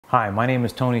Hi, my name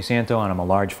is Tony Santo and I'm a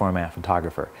large format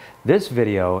photographer. This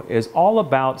video is all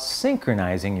about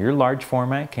synchronizing your large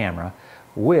format camera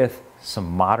with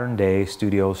some modern day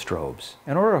studio strobes.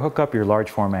 In order to hook up your large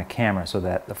format camera so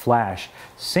that the flash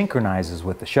synchronizes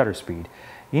with the shutter speed,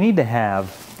 you need to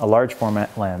have a large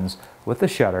format lens with a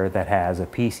shutter that has a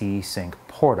PC sync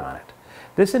port on it.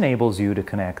 This enables you to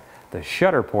connect the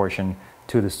shutter portion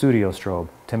to the studio strobe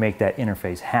to make that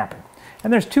interface happen.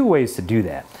 And there's two ways to do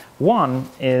that. One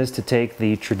is to take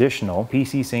the traditional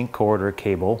PC sync cord or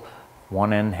cable.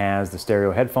 One end has the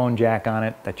stereo headphone jack on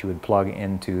it that you would plug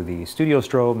into the studio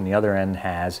strobe, and the other end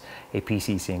has a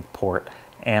PC sync port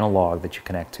analog that you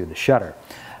connect to the shutter.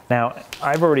 Now,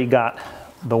 I've already got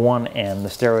the one end, the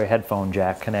stereo headphone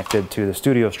jack, connected to the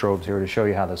studio strobes here to show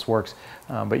you how this works.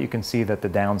 But you can see that the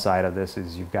downside of this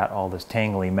is you've got all this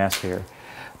tangly mess here.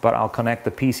 But I'll connect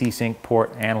the PC sync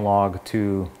port analog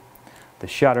to the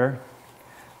shutter.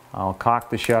 I'll cock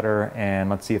the shutter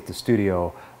and let's see if the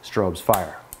studio strobes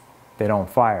fire. They don't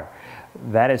fire.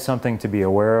 That is something to be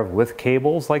aware of with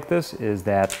cables like this, is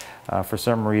that for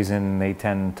some reason they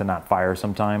tend to not fire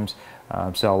sometimes.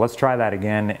 So let's try that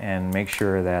again and make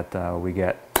sure that we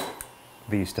get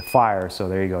these to fire. So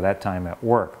there you go, that time it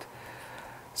worked.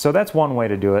 So that's one way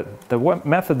to do it. The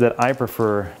method that I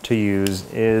prefer to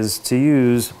use is to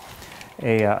use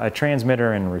a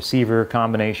transmitter and receiver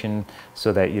combination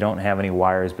so that you don't have any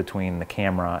wires between the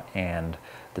camera and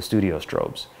the studio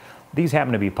strobes. These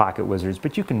happen to be Pocket Wizards,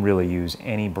 but you can really use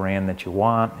any brand that you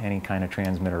want, any kind of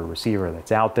transmitter or receiver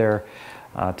that's out there.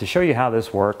 To show you how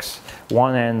this works,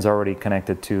 one end's already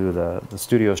connected to the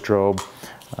studio strobe,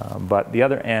 but the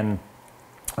other end,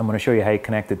 I'm going to show you how you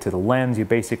connect it to the lens.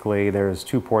 There's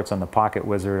two ports on the Pocket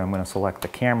Wizard. I'm going to select the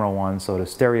camera one, so the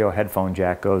stereo headphone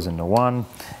jack goes into one,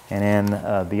 and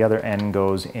then the other end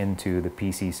goes into the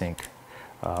PC sync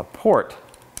port.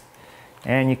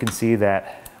 And you can see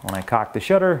that when I cock the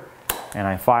shutter and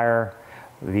I fire,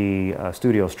 the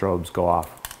studio strobes go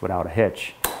off without a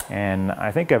hitch. And I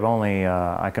think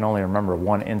I can only remember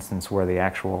one instance where the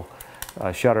actual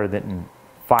shutter didn't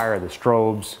fire the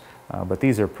strobes. But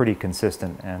these are pretty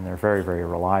consistent and they're very, very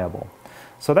reliable.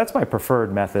 So that's my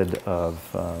preferred method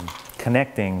of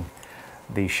connecting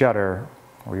the shutter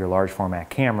or your large format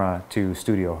camera to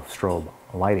studio strobe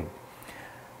lighting.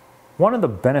 One of the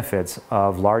benefits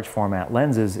of large format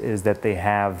lenses is that they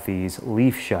have these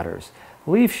leaf shutters.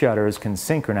 Leaf shutters can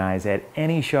synchronize at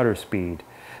any shutter speed.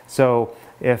 So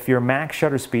if your max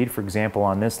shutter speed, for example,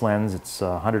 on this lens, it's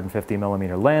a 150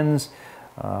 millimeter lens,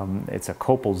 it's a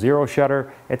Copal Zero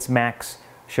shutter. Its max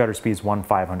shutter speed is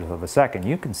 1/500th of a second.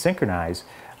 You can synchronize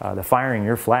the firing of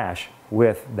your flash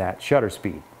with that shutter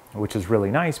speed, which is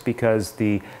really nice because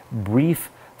the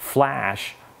brief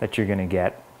flash that you're going to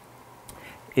get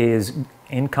is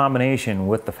in combination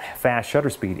with the fast shutter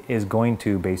speed is going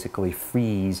to basically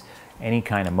freeze any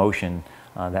kind of motion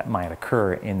that might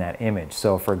occur in that image.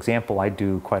 So for example, I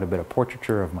do quite a bit of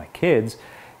portraiture of my kids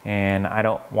and I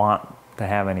don't want to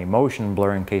have any motion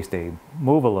blur in case they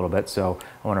move a little bit, so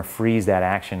I want to freeze that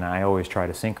action. I always try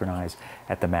to synchronize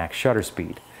at the max shutter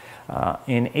speed.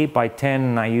 In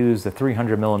 8x10 I use the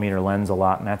 300 millimeter lens a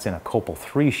lot, and that's in a Copal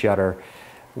 3 shutter,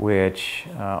 which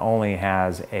only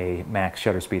has a max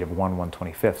shutter speed of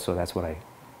 1/125th, so that's what I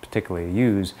particularly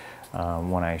use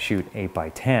when I shoot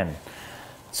 8x10.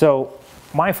 So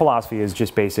my philosophy is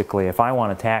just basically, if I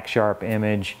want a tack sharp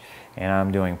image and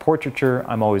I'm doing portraiture,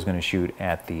 I'm always going to shoot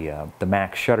at the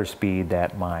max shutter speed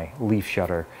that my leaf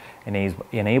shutter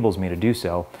enables me to do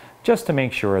so, just to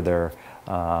make sure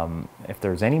if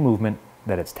there's any movement,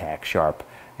 that it's tack sharp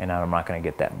and I'm not going to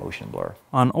get that motion blur.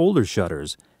 On older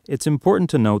shutters, it's important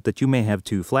to note that you may have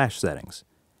two flash settings,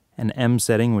 an M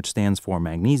setting, which stands for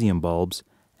magnesium bulbs,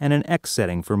 and an X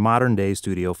setting for modern-day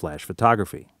studio flash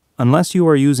photography. Unless you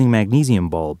are using magnesium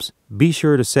bulbs, be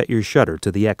sure to set your shutter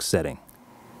to the X setting.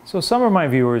 So some of my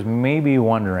viewers may be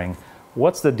wondering,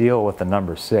 what's the deal with the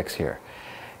number 6 here?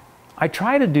 I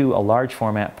try to do a large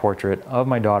format portrait of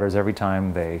my daughters every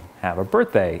time they have a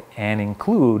birthday and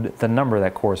include the number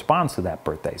that corresponds to that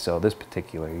birthday. So this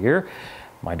particular year,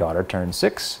 my daughter turned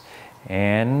 6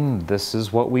 and this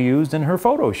is what we used in her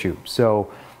photo shoot. So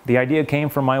the idea came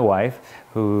from my wife,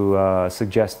 who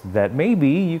suggested that maybe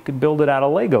you could build it out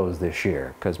of Legos this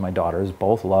year, because my daughters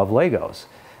both love Legos.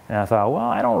 And I thought, well,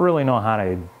 I don't really know how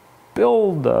to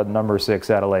build number 6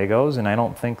 out of Legos, and I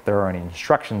don't think there are any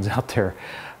instructions out there.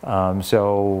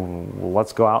 So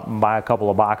let's go out and buy a couple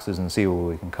of boxes and see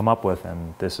what we can come up with,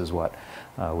 and this is what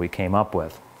we came up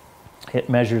with. It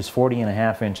measures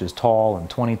 40.5 inches tall and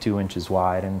 22 inches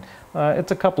wide, and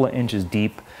it's a couple of inches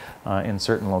deep. in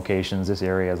certain locations. This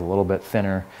area is a little bit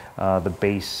thinner. The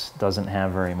base doesn't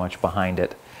have very much behind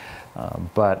it.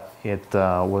 But it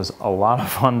was a lot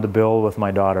of fun to build with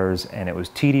my daughters, and it was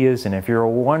tedious. And if you're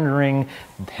wondering,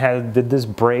 did this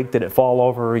break? Did it fall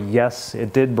over? Yes,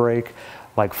 it did break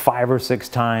like 5 or 6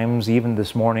 times. Even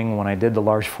this morning when I did the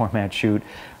large format shoot,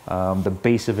 the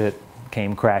base of it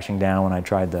came crashing down when I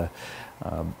tried to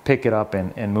pick it up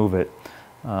and move it.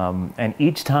 And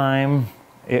each time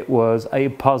it was a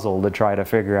puzzle to try to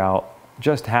figure out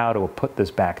just how to put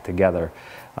this back together.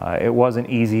 It wasn't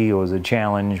easy, it was a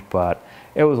challenge, but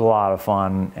it was a lot of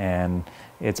fun, and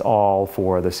it's all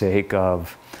for the sake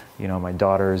of, you know, my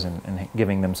daughters and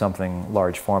giving them something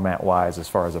large format wise as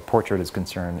far as a portrait is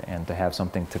concerned, and to have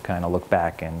something to kind of look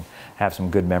back and have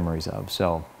some good memories of.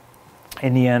 So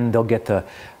in the end, they'll get to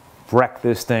wreck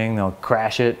this thing, they'll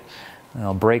crash it,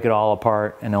 they'll break it all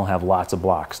apart, and they'll have lots of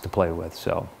blocks to play with.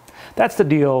 So that's the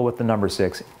deal with the number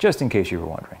 6, just in case you were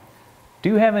wondering. Do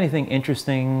you have anything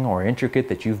interesting or intricate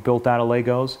that you've built out of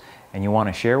Legos and you want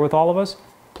to share with all of us?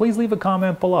 Please leave a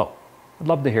comment below. I'd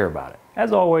love to hear about it.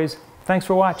 As always, thanks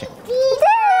for watching.